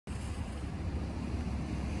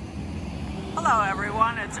Hello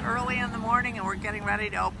everyone, it's early in the morning and we're getting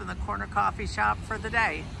ready to open the corner coffee shop for the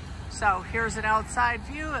day. So here's an outside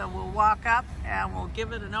view and we'll walk up and we'll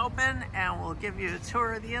give it an open and we'll give you a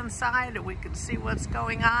tour of the inside and we can see what's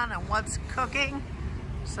going on and what's cooking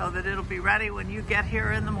so that it'll be ready when you get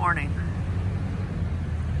here in the morning.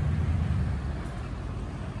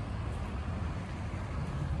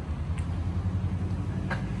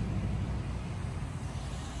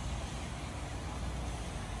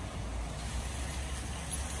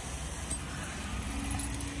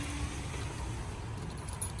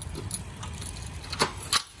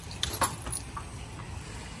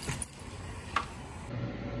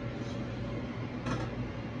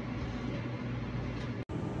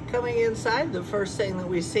 Coming inside, the first thing that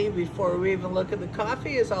we see before we even look at the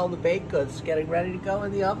coffee is all the baked goods getting ready to go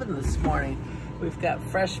in the oven this morning. We've got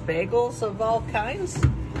fresh bagels of all kinds,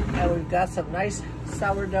 and we've got some nice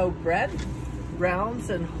sourdough bread, rounds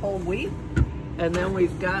and whole wheat. And then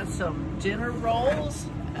we've got some dinner rolls,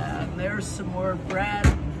 and there's some more bread,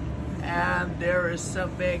 and there is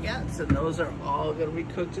some baguettes, and those are all gonna be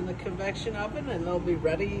cooked in the convection oven, and they'll be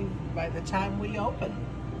ready by the time we open.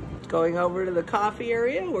 Going over to the coffee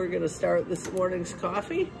area, we're gonna start this morning's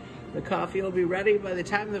coffee. The coffee will be ready by the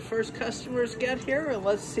time the first customers get here, and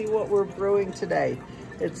let's see what we're brewing today.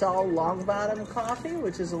 It's all Long Bottom Coffee,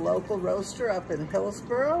 which is a local roaster up in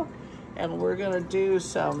Hillsborough, and we're gonna do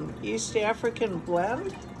some East African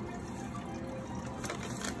blend,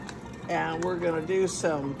 and we're gonna do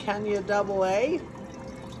some Kenya Double A,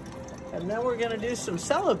 and then we're gonna do some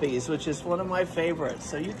Celebes, which is one of my favorites.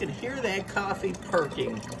 So you can hear that coffee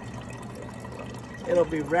perking. It'll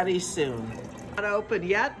be ready soon. Not open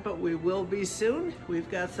yet, but we will be soon. We've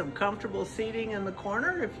got some comfortable seating in the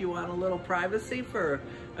corner if you want a little privacy for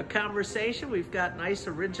a conversation. We've got nice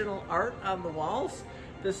original art on the walls.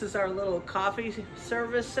 This is our little coffee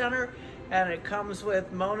service center, and it comes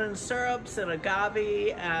with Monin syrups and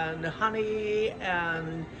agave and honey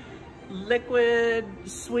and liquid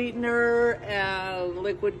sweetener and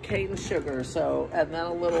liquid cane sugar. And then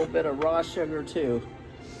a little bit of raw sugar too.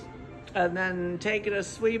 And then taking a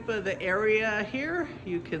sweep of the area here,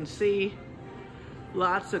 you can see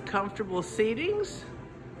lots of comfortable seatings.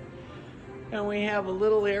 And we have a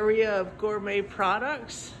little area of gourmet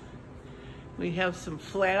products. We have some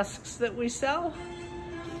flasks that we sell.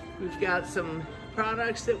 We've got some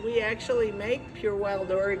products that we actually make, Pure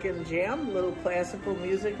Wild Oregon Jam, little classical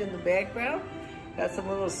music in the background. Got some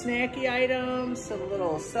little snacky items, some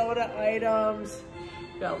little soda items.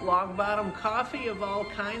 Got Long Bottom coffee of all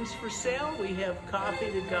kinds for sale. We have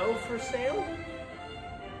coffee to go for sale.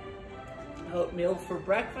 Oatmeal for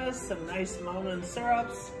breakfast, some nice Monin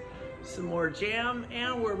syrups, some more jam,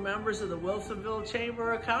 and we're members of the Wilsonville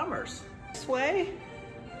Chamber of Commerce. This way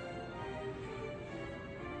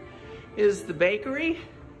is the bakery.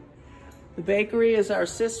 The bakery is our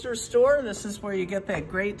sister store. This is where you get that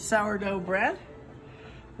great sourdough bread.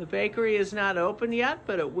 The bakery is not open yet,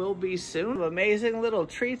 but it will be soon. Amazing little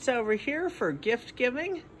treats over here for gift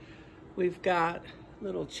giving. We've got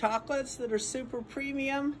little chocolates that are super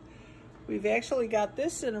premium. We've actually got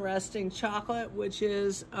this interesting chocolate, which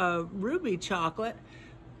is a ruby chocolate.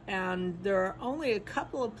 And there are only a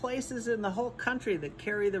couple of places in the whole country that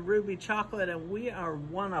carry the ruby chocolate, and we are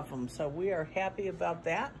one of them. So we are happy about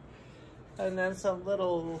that. And then some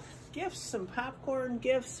little gifts, some popcorn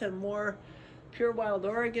gifts, and more Pure Wild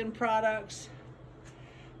Oregon products,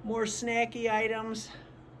 more snacky items.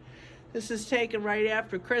 This is taken right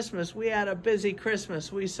after Christmas. We had a busy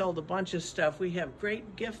Christmas. We sold a bunch of stuff. We have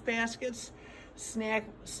great gift baskets,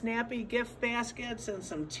 snappy gift baskets, and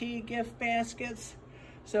some tea gift baskets.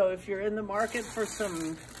 So if you're in the market for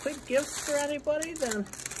some quick gifts for anybody, then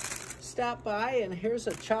stop by, and here's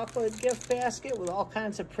a chocolate gift basket with all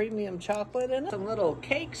kinds of premium chocolate in it. Some little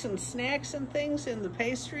cakes and snacks and things in the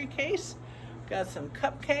pastry case. Got some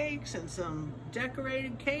cupcakes and some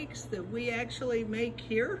decorated cakes that we actually make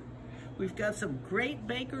here. We've got some great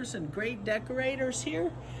bakers and great decorators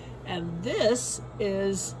here. And this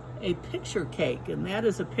is a picture cake, and that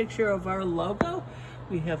is a picture of our logo.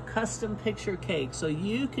 We have custom picture cake, so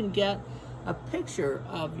you can get a picture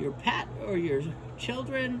of your pet or your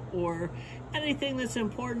children or anything that's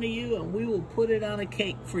important to you, and we will put it on a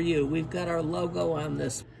cake for you. We've got our logo on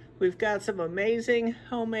this. We've got some amazing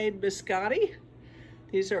homemade biscotti.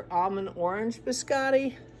 These are almond orange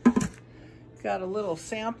biscotti. Got a little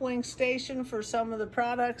sampling station for some of the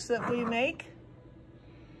products that we make.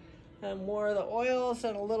 And more of the oils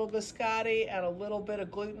and a little biscotti and a little bit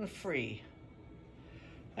of gluten-free.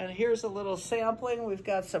 And here's a little sampling. We've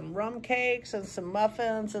got some rum cakes and some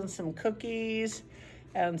muffins and some cookies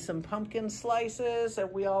and some pumpkin slices,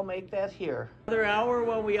 and we all make that here. Another hour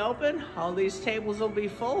when we open, all these tables will be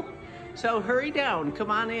full. So hurry down,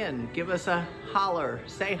 come on in, give us a holler,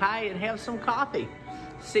 say hi, and have some coffee.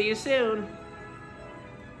 See you soon.